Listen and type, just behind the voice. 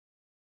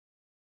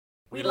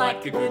We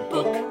like a good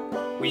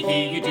book, we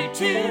hear you do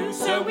too,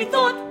 so we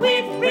thought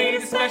we'd read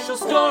a special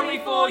story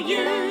for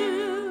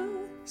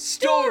you.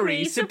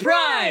 Story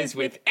Surprise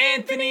with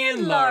Anthony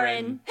and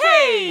Lauren.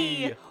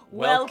 Hey!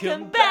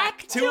 Welcome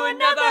back to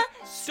another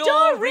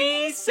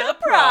Story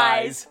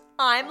Surprise.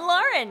 I'm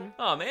Lauren.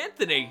 I'm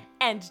Anthony.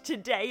 And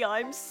today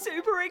I'm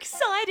super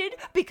excited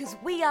because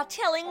we are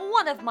telling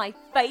one of my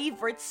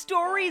favourite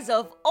stories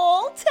of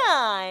all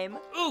time.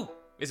 Ooh,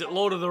 is it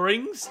Lord of the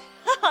Rings?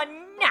 Oh,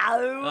 no.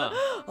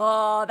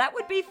 Oh, that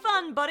would be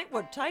fun, but it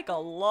would take a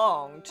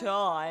long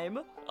time.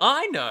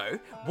 I know.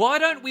 Why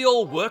don't we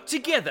all work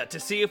together to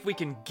see if we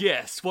can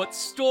guess what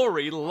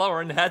story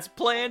Lauren has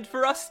planned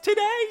for us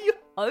today?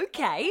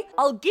 Okay,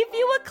 I'll give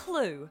you a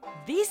clue.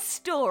 This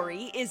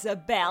story is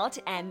about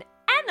an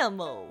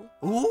animal.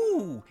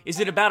 Ooh, is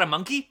it about a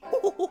monkey?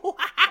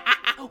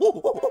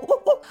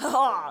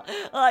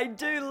 I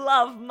do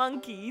love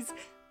monkeys.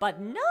 But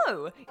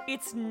no,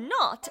 it's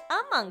not a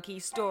monkey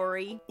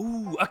story.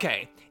 Ooh,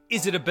 okay.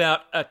 Is it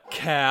about a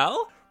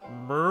cow?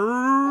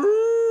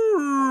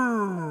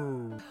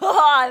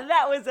 Oh,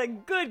 that was a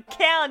good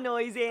cow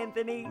noise,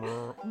 Anthony.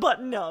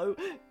 But no,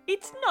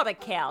 it's not a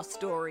cow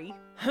story.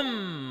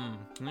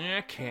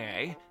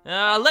 Okay.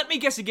 Let me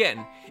guess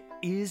again.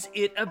 Is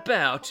it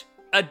about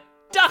a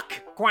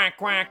duck? Quack,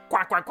 quack,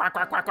 quack, quack, quack,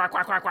 quack, quack,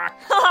 quack, quack,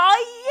 quack.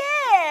 Oh,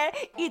 yeah!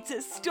 It's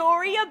a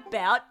story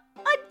about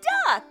a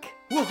duck.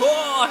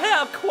 Whoa,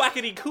 how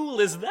quackity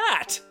cool is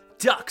that?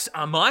 Ducks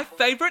are my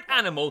favourite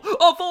animal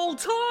of all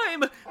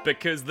time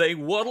because they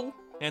waddle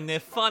and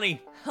they're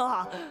funny.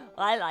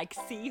 I like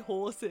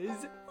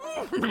seahorses.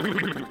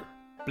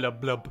 Blub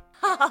blub.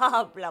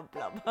 Blub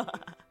blub.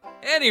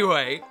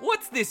 Anyway,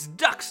 what's this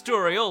duck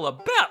story all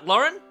about,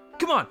 Lauren?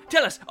 Come on,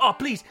 tell us. Oh,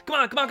 please, come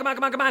on.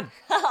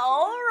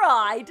 All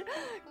right.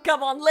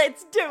 Come on,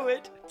 let's do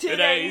it.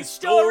 Today's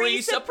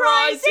story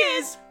surprise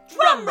is,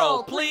 drum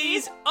roll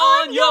please,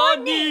 on your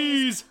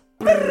knees.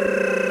 Bing!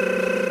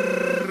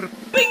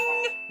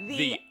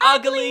 The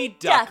Ugly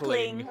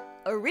Duckling.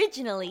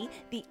 Originally,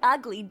 The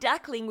Ugly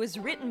Duckling was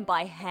written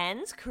by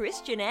Hans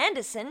Christian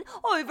Andersen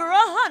over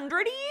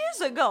 100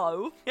 years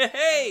ago.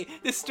 Hey,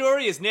 this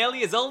story is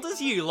nearly as old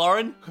as you,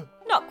 Lauren.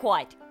 Not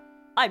quite.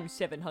 I'm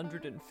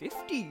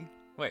 750.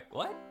 Wait,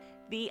 what?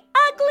 The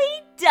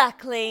Ugly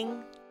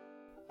Duckling.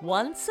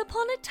 Once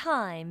upon a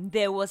time,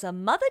 there was a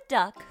mother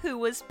duck who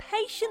was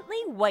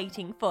patiently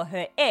waiting for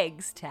her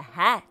eggs to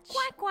hatch.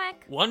 Quack,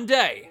 quack. One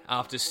day,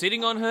 after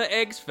sitting on her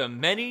eggs for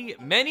many,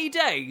 many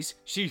days,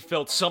 she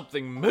felt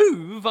something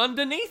move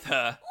underneath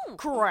her.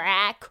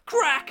 Crack.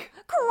 Crack!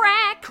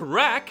 Crack.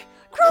 Crack!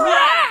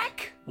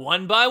 Crack!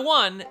 One by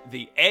one,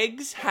 the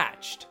eggs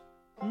hatched.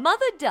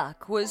 Mother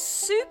Duck was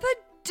super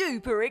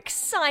duper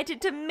excited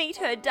to meet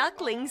her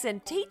ducklings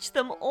and teach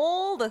them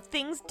all the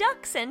things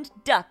ducks and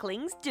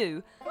ducklings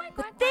do.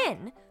 But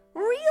then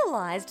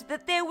realised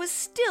that there was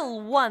still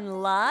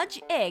one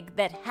large egg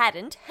that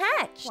hadn't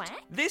hatched.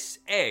 This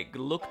egg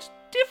looked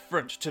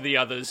different to the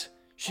others.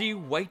 She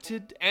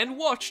waited and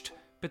watched,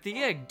 but the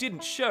egg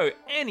didn't show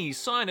any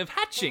sign of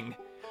hatching.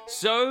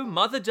 So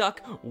Mother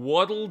Duck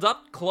waddled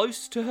up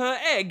close to her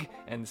egg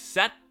and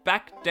sat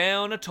back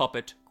down atop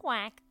it.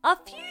 Quack. A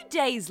few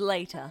days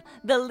later,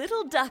 the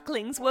little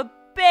ducklings were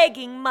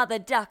begging Mother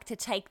Duck to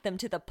take them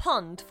to the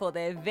pond for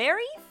their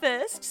very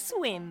first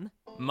swim.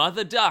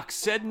 Mother Duck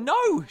said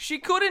no, she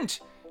couldn't.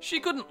 She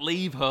couldn't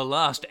leave her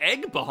last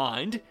egg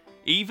behind.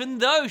 Even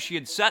though she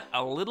had sat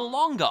a little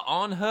longer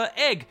on her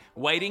egg,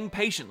 waiting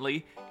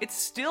patiently, it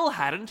still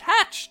hadn't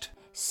hatched.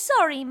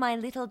 Sorry, my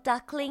little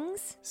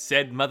ducklings,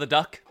 said Mother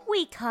Duck.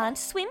 We can't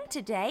swim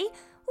today.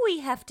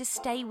 We have to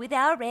stay with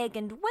our egg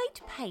and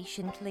wait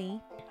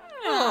patiently.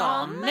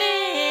 Aw,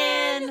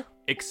 man!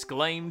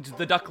 Exclaimed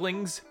the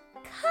ducklings.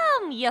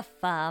 Come, you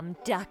farm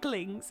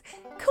ducklings.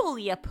 Cool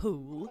your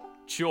pool.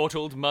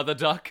 Chortled Mother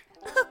Duck.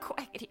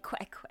 Quackity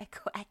quack quack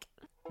quack.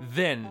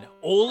 Then,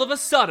 all of a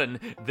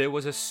sudden, there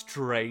was a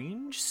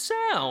strange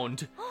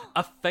sound.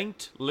 A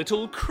faint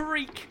little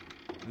creak.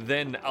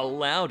 Then a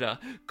louder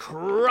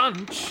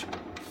crunch,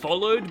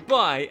 followed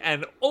by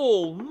an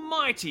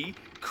almighty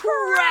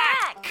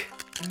crack!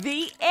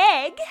 The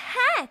egg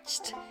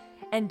hatched,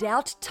 and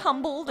out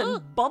tumbled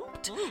and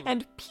bumped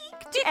and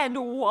peeked and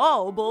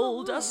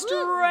wobbled a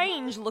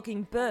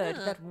strange-looking bird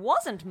that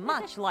wasn't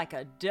much like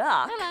a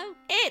duck. Hello.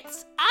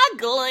 It's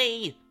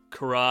ugly,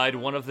 cried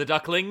one of the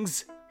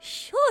ducklings.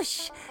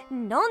 Shush!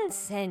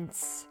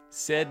 Nonsense,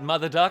 said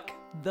Mother Duck.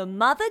 The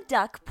mother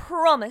duck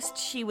promised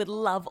she would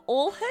love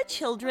all her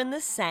children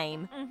the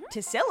same.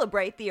 To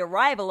celebrate the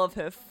arrival of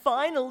her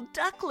final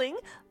duckling,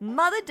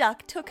 Mother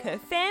Duck took her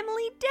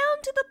family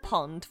down to the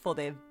pond for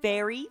their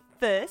very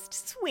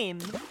first swim.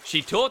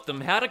 She taught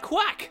them how to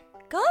quack.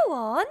 Go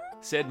on,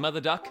 said Mother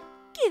Duck.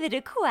 Give it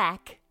a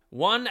quack.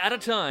 One at a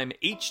time,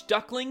 each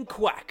duckling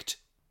quacked.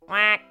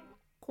 quack,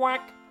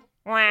 quack,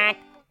 quack,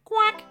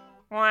 quack,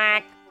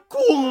 quack.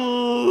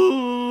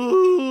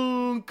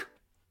 Quack!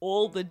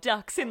 All the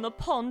ducks in the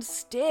pond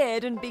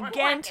stared and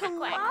began to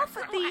laugh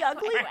at the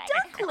ugly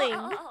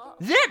duckling.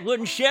 That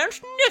one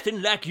sounds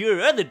nothing like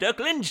your other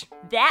ducklings.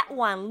 That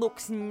one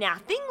looks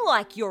nothing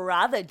like your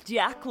other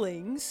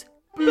ducklings.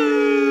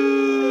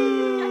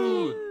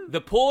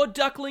 The poor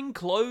duckling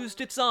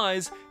closed its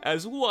eyes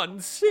as one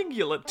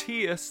singular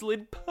tear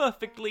slid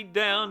perfectly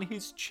down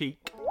his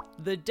cheek.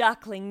 The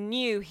duckling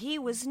knew he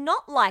was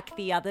not like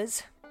the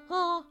others,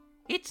 Oh,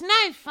 it's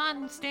no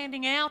fun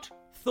standing out.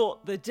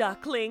 thought the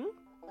duckling.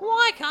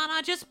 Why can't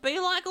I just be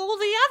like all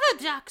the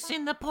other ducks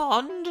in the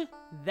pond?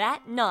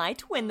 That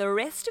night, when the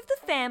rest of the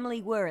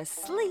family were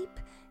asleep,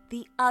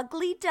 the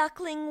ugly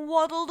duckling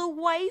waddled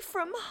away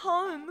from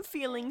home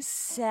feeling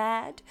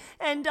sad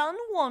and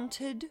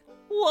unwanted.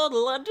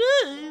 What'll I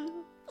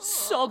do?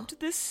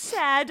 Sobbed the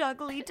sad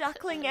ugly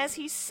duckling as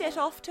he set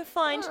off to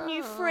find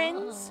new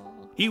friends.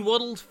 He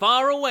waddled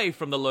far away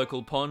from the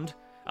local pond.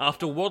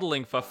 After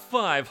waddling for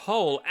 5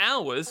 whole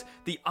hours,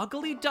 the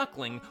ugly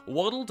duckling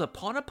waddled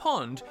upon a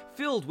pond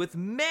filled with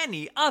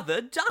many other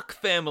duck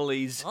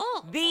families.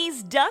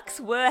 These ducks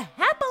were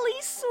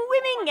happily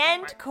swimming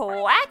and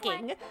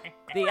quacking.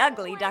 The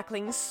ugly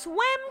duckling swam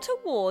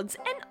towards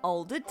an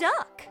older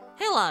duck.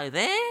 Hello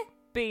there.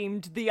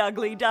 Beamed the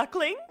ugly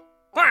duckling.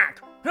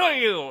 Quack! Who are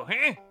you,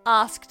 eh?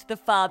 Asked the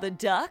father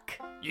duck.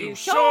 You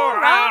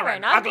sure are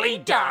an ugly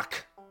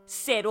duck,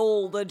 said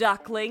all the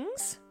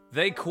ducklings.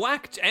 They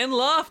quacked and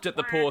laughed at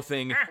the poor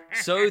thing,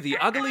 so the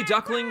ugly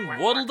duckling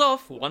waddled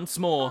off once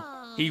more.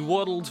 He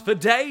waddled for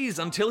days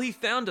until he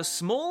found a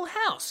small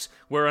house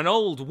where an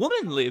old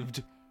woman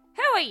lived.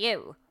 Who are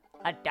you?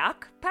 A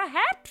duck,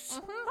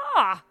 perhaps?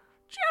 Ah,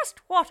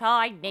 just what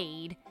I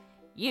need.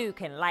 You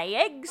can lay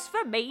eggs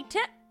for me to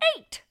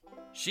eat.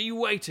 She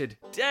waited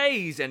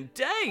days and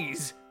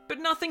days, but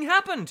nothing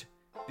happened.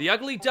 The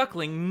ugly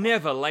duckling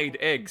never laid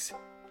eggs.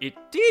 It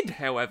did,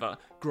 however,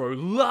 grow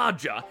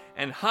larger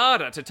and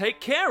harder to take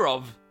care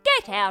of.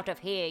 Get out of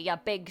here, you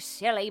big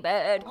silly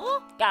bird.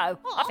 Go,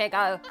 off you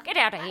go. Get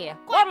out of here.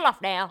 Waddle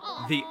off now.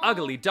 The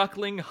ugly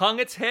duckling hung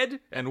its head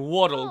and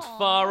waddled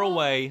far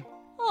away.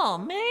 Oh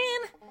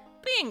man,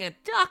 being a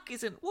duck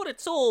isn't what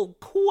it's all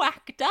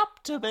quacked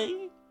up to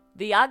be.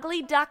 The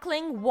ugly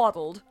duckling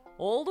waddled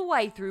all the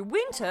way through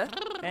winter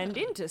and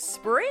into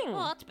spring.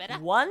 Oh, that's better.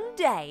 One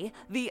day,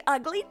 the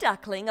ugly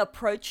duckling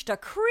approached a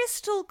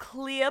crystal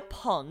clear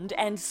pond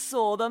and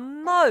saw the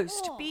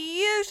most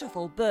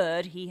beautiful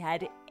bird he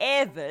had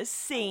ever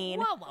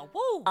seen. Whoa, whoa,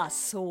 whoa. A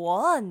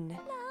swan.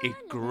 It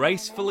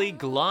gracefully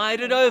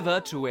glided over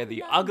to where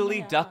the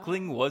ugly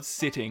duckling was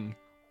sitting.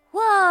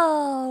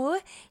 Whoa!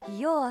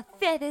 Your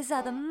feathers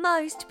are the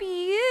most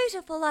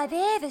beautiful I've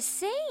ever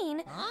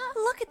seen.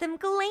 Look at them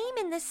gleam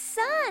in the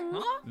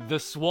sun. The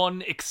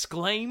swan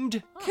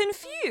exclaimed.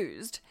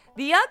 Confused,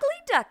 the ugly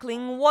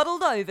duckling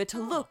waddled over to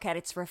look at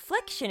its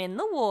reflection in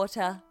the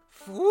water.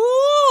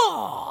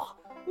 Whoa!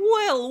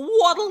 Well,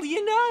 what'll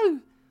you know?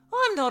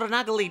 I'm not an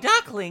ugly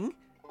duckling.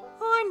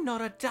 I'm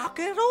not a duck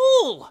at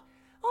all.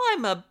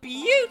 I'm a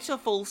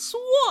beautiful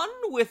swan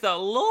with a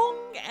long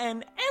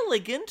and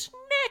elegant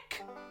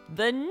neck.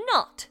 The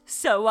not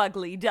so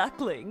ugly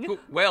duckling.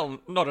 Well,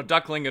 not a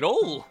duckling at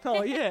all.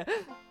 Oh, yeah.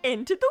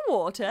 Entered the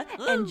water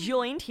and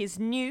joined his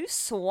new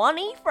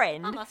swanny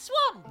friend. I'm a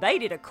swan. They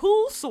did a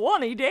cool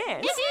swanny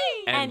dance.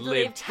 And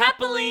lived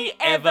happily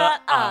ever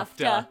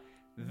after.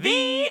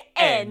 The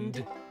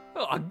end.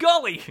 Oh,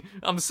 golly,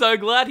 I'm so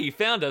glad he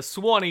found a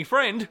swanny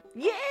friend.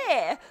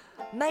 Yeah.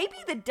 Maybe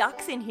the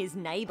ducks in his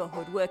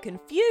neighbourhood were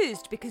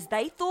confused because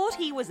they thought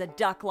he was a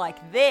duck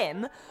like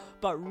them,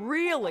 but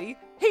really,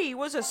 he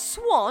was a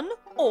swan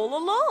all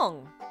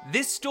along.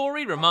 This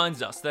story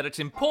reminds us that it's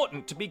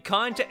important to be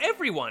kind to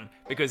everyone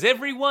because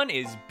everyone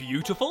is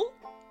beautiful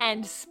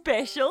And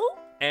special.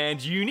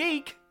 and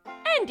unique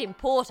And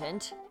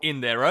important.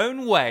 in their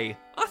own way.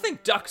 I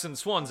think ducks and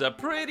swans are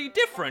pretty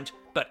different,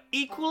 but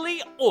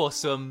equally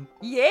awesome.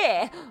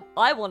 Yeah,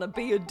 I want to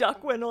be a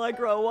duck when I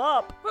grow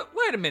up. But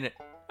wait a minute,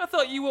 I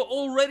thought you were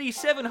already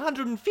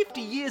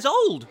 750 years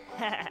old.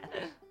 I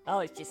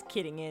was just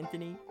kidding,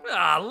 Anthony.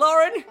 Ah,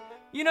 Lauren,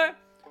 you know,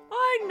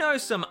 I know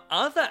some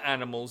other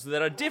animals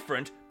that are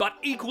different, but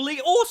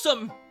equally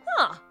awesome.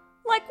 Huh,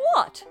 like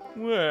what?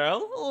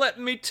 Well, let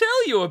me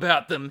tell you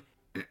about them.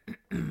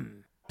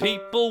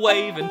 People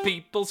wave and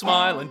people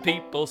smile and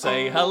people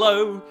say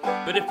hello.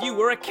 But if you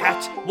were a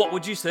cat, what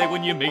would you say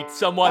when you meet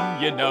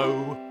someone you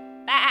know?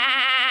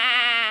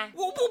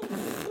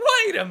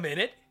 Wait a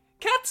minute.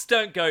 Cats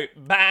don't go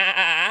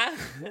bah.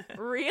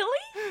 Really?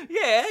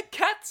 Yeah,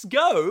 cats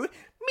go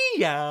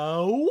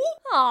meow.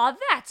 Aw,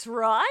 that's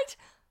right.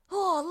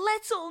 Oh,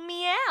 let's all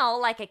meow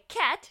like a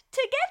cat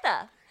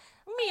together.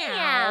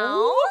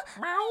 Meow.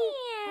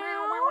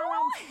 Meow.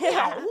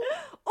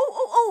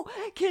 Oh,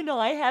 can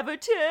I have a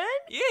turn?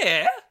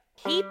 Yeah.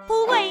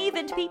 People wave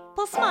and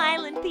people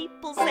smile and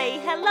people say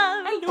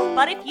hello. Hello.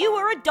 But if you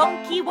were a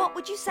donkey, what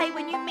would you say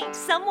when you meet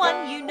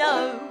someone you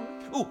know?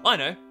 Oh, I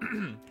know.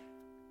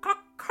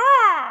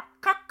 Caw,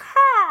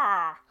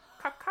 caw,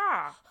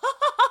 caw.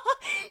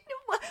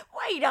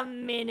 Wait a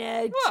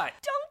minute. What?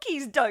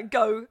 Donkeys don't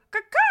go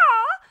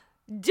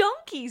caw.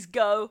 Donkeys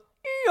go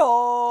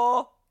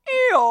eeyaw, eeyaw.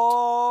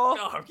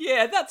 Oh,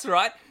 yeah, that's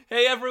right.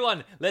 Hey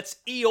everyone, let's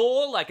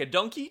eeyore like a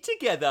donkey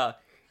together.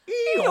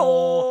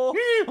 Eeyore.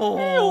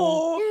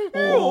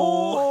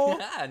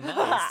 Ah,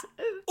 nice.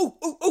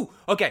 Ooh.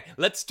 Okay,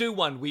 let's do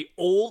one we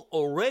all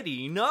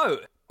already know.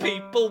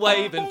 People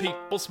wave and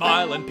people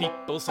smile and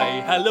people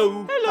say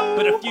hello. Hello.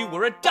 But if you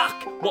were a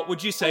duck, what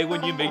would you say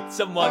when you meet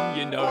someone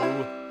you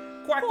know?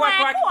 Quack, Quack,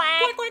 quack,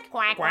 quack,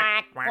 quack. quack,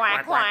 quack,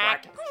 quack,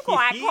 quack,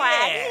 quack,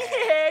 quack.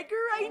 Yeah,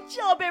 great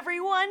job,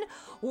 everyone.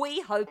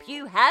 We hope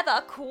you have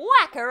a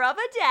quacker of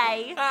a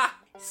day.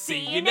 See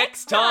you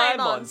next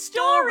time on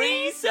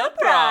Story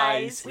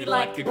Surprise. We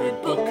like a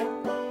good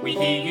book. We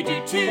hear you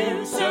do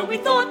too. So we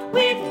thought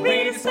we'd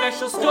read a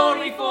special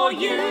story for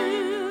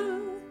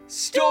you.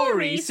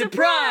 Story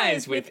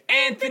Surprise with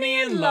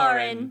Anthony and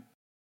Lauren.